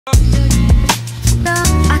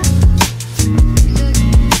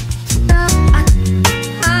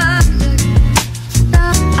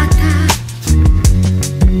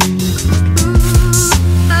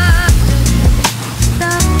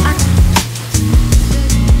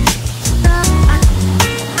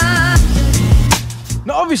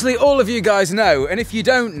Obviously all of you guys know, and if you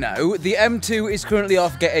don't know, the M2 is currently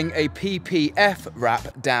off getting a PPF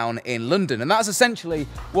wrap down in London, and that's essentially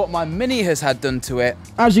what my Mini has had done to it.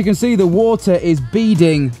 As you can see, the water is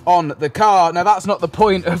beading on the car. Now that's not the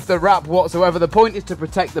point of the wrap whatsoever. The point is to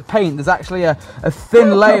protect the paint. There's actually a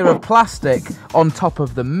thin layer of plastic on top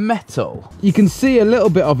of the metal. You can see a little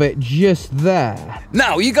bit of it just there.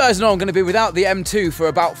 Now, you guys know I'm going to be without the M2 for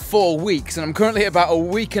about 4 weeks, and I'm currently about a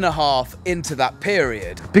week and a half into that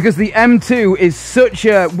period. Because the M2 is such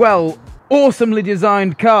a, well, awesomely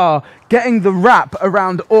designed car, getting the wrap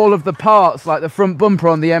around all of the parts, like the front bumper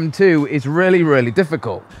on the M2, is really, really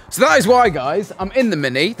difficult. So that is why, guys, I'm in the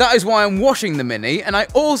Mini. That is why I'm washing the Mini. And I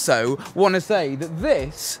also want to say that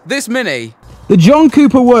this Mini, the John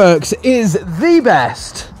Cooper Works, is the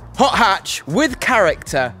best hot hatch with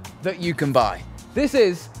character that you can buy. This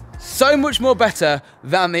is so much more better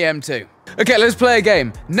than the M2. Okay, let's play a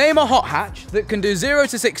game. Name a hot hatch that can do 0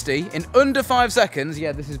 to 60 in under 5 seconds.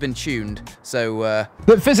 Yeah, this has been tuned, so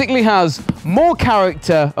that physically has more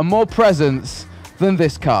character and more presence than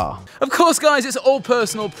this car. Of course, guys, it's all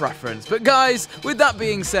personal preference, but guys, with that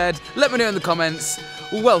being said, let me know in the comments.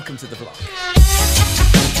 Welcome to the vlog.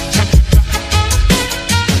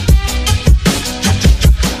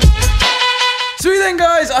 Sweet then,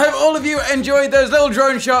 guys, I hope all of you enjoyed those little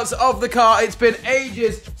drone shots of the car. It's been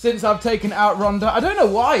ages since I've taken out Rhonda. I don't know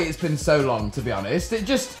why it's been so long, to be honest. It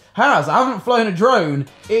just has. I haven't flown a drone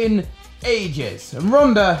in ages. And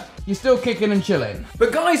Rhonda, you're still kicking and chilling.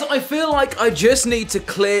 But guys, I feel like I just need to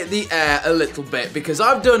clear the air a little bit, because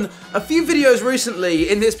I've done a few videos recently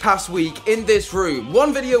in this past week in this room.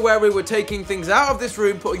 One video where we were taking things out of this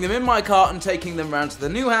room, putting them in my car and taking them around to the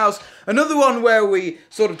new house. Another one where we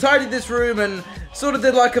sort of tidied this room and sort of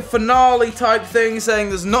did like a finale type thing, saying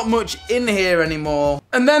there's not much in here anymore.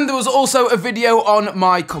 And then there was also a video on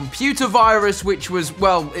my computer virus, which was,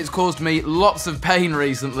 well, it's caused me lots of pain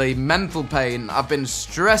recently, mental pain. I've been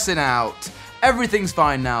stressing out. Everything's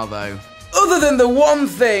fine now though. Other than the one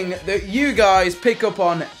thing that you guys pick up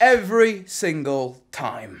on every single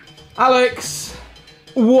time. Alex,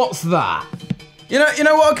 what's that? You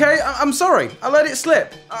know what, okay, I'm sorry. I let it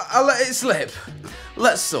slip. I let it slip.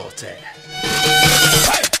 Let's sort it.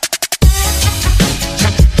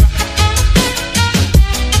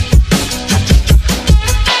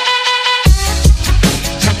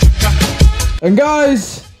 And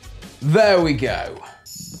guys, there we go.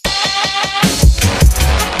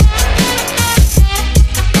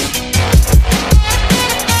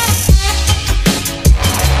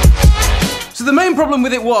 So the main problem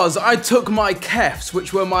with it was I took my Kefs,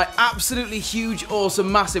 which were my absolutely huge,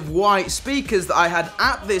 awesome, massive white speakers that I had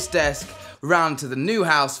at this desk, round to the new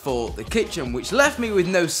house for the kitchen, which left me with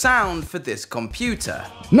no sound for this computer.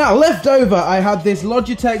 Now, left over, I had this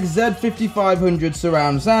Logitech Z5500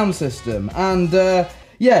 surround sound system, and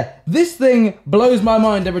yeah, this thing blows my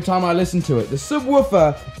mind every time I listen to it. The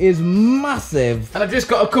subwoofer is massive, and I've just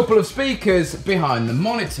got a couple of speakers behind the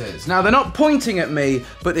monitors. Now, they're not pointing at me,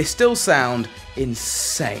 but they still sound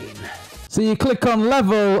insane. So you click on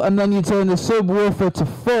level, and then you turn the subwoofer to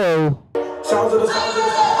full.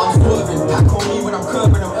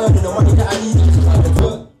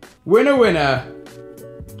 Winner, winner,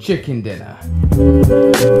 chicken dinner.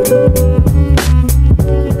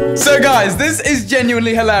 So guys, this is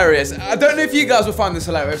genuinely hilarious. I don't know if you guys will find this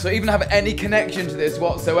hilarious or even have any connection to this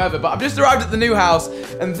whatsoever, but I've just arrived at the new house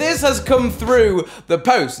and this has come through the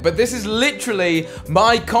post. But this is literally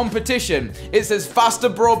my competition. It says faster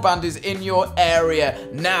broadband is in your area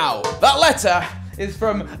now. That letter is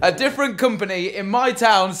from a different company in my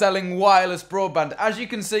town selling wireless broadband. As you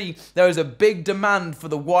can see, there is a big demand for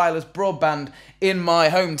the wireless broadband in my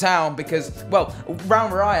hometown because, well,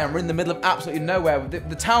 around where I am, we're in the middle of absolutely nowhere.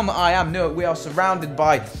 The town that I am, we are surrounded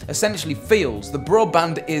by essentially fields. The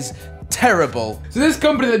broadband is terrible. So this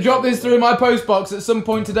company that dropped this through my post box at some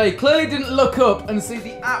point today clearly didn't look up and see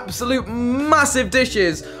the absolute massive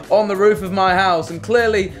dishes on the roof of my house and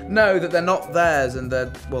clearly know that they're not theirs and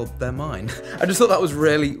they're, well, they're mine. I just thought that was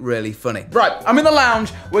really, really funny. Right, I'm in the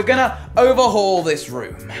lounge. We're gonna overhaul this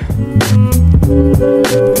room.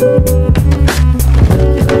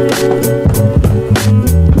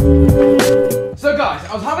 So guys,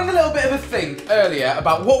 I was having a little bit of a think earlier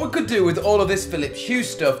about what we could do with all of this Philips Hue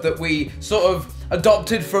stuff that we sort of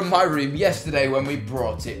adopted from my room yesterday when we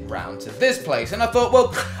brought it round to this place. And I thought,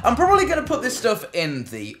 well, I'm probably going to put this stuff in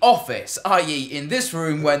the office, i.e. in this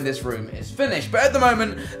room when this room is finished. But at the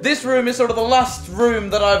moment, this room is sort of the last room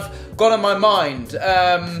that I've got on my mind.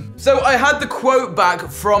 So I had the quote back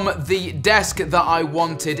from the desk that I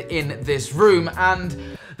wanted in this room,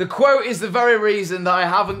 and the quote is the very reason that I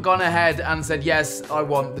haven't gone ahead and said, yes, I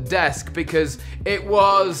want the desk, because it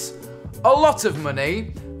was a lot of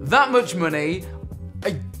money, that much money.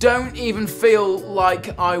 I don't even feel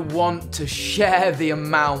like I want to share the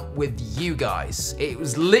amount with you guys. It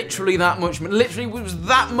was literally that much, literally it was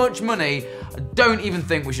that much money. I don't even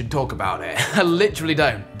think we should talk about it. I literally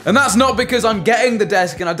don't. And that's not because I'm getting the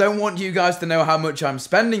desk and I don't want you guys to know how much I'm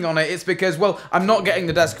spending on it. It's because, well, I'm not getting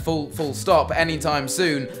the desk full stop anytime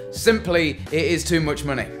soon. Simply, it is too much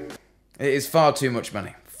money. It is far too much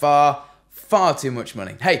money. Far too much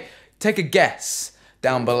money. Hey, take a guess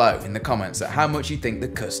down below in the comments at how much you think the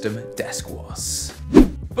custom desk was.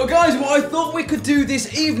 But guys, what I thought we could do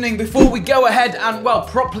this evening before we go ahead and, well,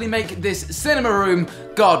 properly make this cinema room,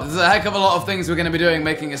 God, there's a heck of a lot of things we're going to be doing,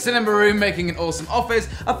 making a cinema room, making an awesome office.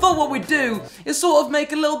 I thought what we'd do is sort of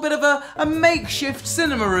make a little bit of a makeshift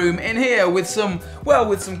cinema room in here with some, well,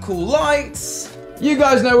 with some cool lights. You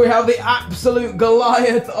guys know we have the absolute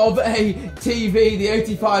Goliath of a TV, the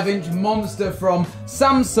 85-inch monster from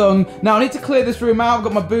Samsung. Now I need to clear this room out. I've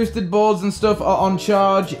got my boosted boards and stuff are on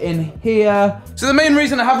charge in here. So the main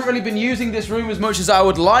reason I haven't really been using this room as much as I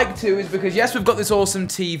would like to is because, yes, we've got this awesome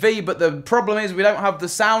TV, but the problem is we don't have the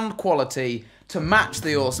sound quality to match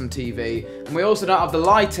the awesome TV, and we also don't have the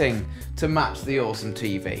lighting to match the awesome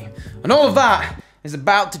TV. And all of that is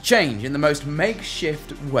about to change in the most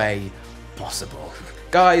makeshift way possible.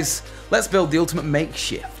 Guys, let's build the ultimate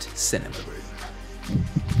makeshift cinema room.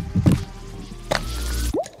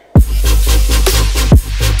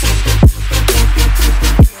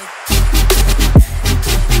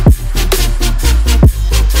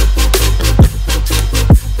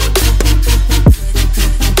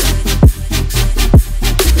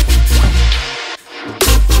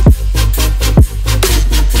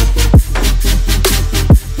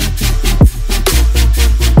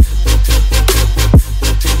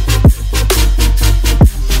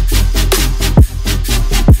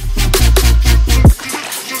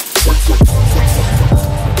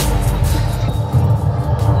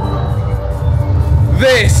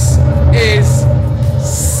 This is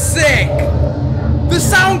sick! The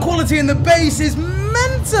sound quality in the bass is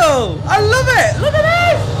mental! I love it! Look at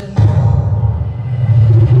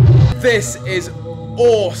this! This is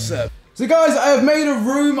awesome. So guys, I have made a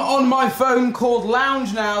room on my phone called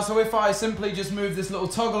Lounge now, so if I simply just move this little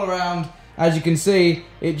toggle around, as you can see,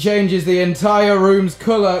 it changes the entire room's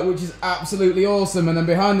colour, which is absolutely awesome. And then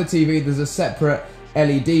behind the TV, there's a separate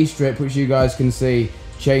LED strip, which you guys can see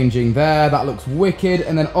changing there. That looks wicked.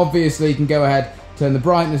 And then obviously you can go ahead, turn the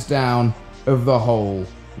brightness down of the whole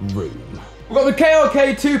room. We've got the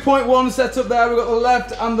KRK 2.1 set up there, we've got the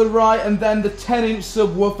left and the right, and then the 10-inch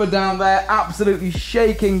subwoofer down there, absolutely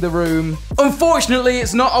shaking the room. Unfortunately,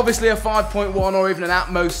 it's not obviously a 5.1 or even an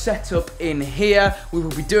Atmos setup in here. We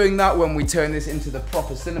will be doing that when we turn this into the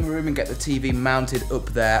proper cinema room and get the TV mounted up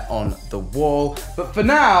there on the wall. But for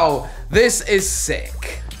now, this is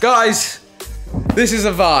sick. Guys, this is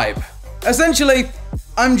a vibe. Essentially,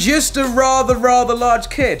 I'm just a rather large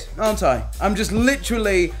kid, aren't I? I'm just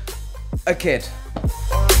literally a kid.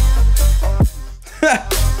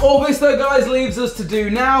 All this though, guys, leaves us to do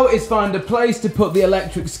now is find a place to put the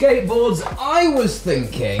electric skateboards. I was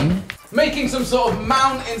thinking making some sort of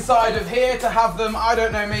mount inside of here to have them, I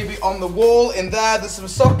don't know, maybe on the wall in there. There's some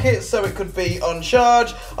sockets so it could be on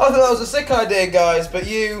charge. I thought that was a sick idea, guys, but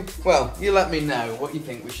you, well, you let me know what you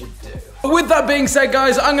think we should do. But with that being said,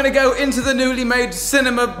 guys, I'm gonna go into the newly made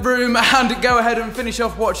cinema room and go ahead and finish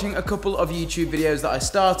off watching a couple of YouTube videos that I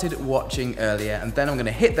started watching earlier, and then I'm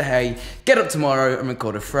gonna hit the hay, get up tomorrow and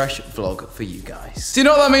record a fresh vlog for you guys. So you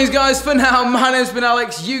know what that means, guys? For now, my name's been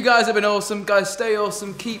Alex, you guys have been awesome. Guys, stay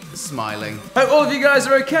awesome, keep smiling. Hope all of you guys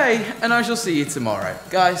are okay, and I shall see you tomorrow.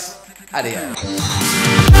 Guys,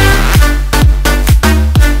 adios.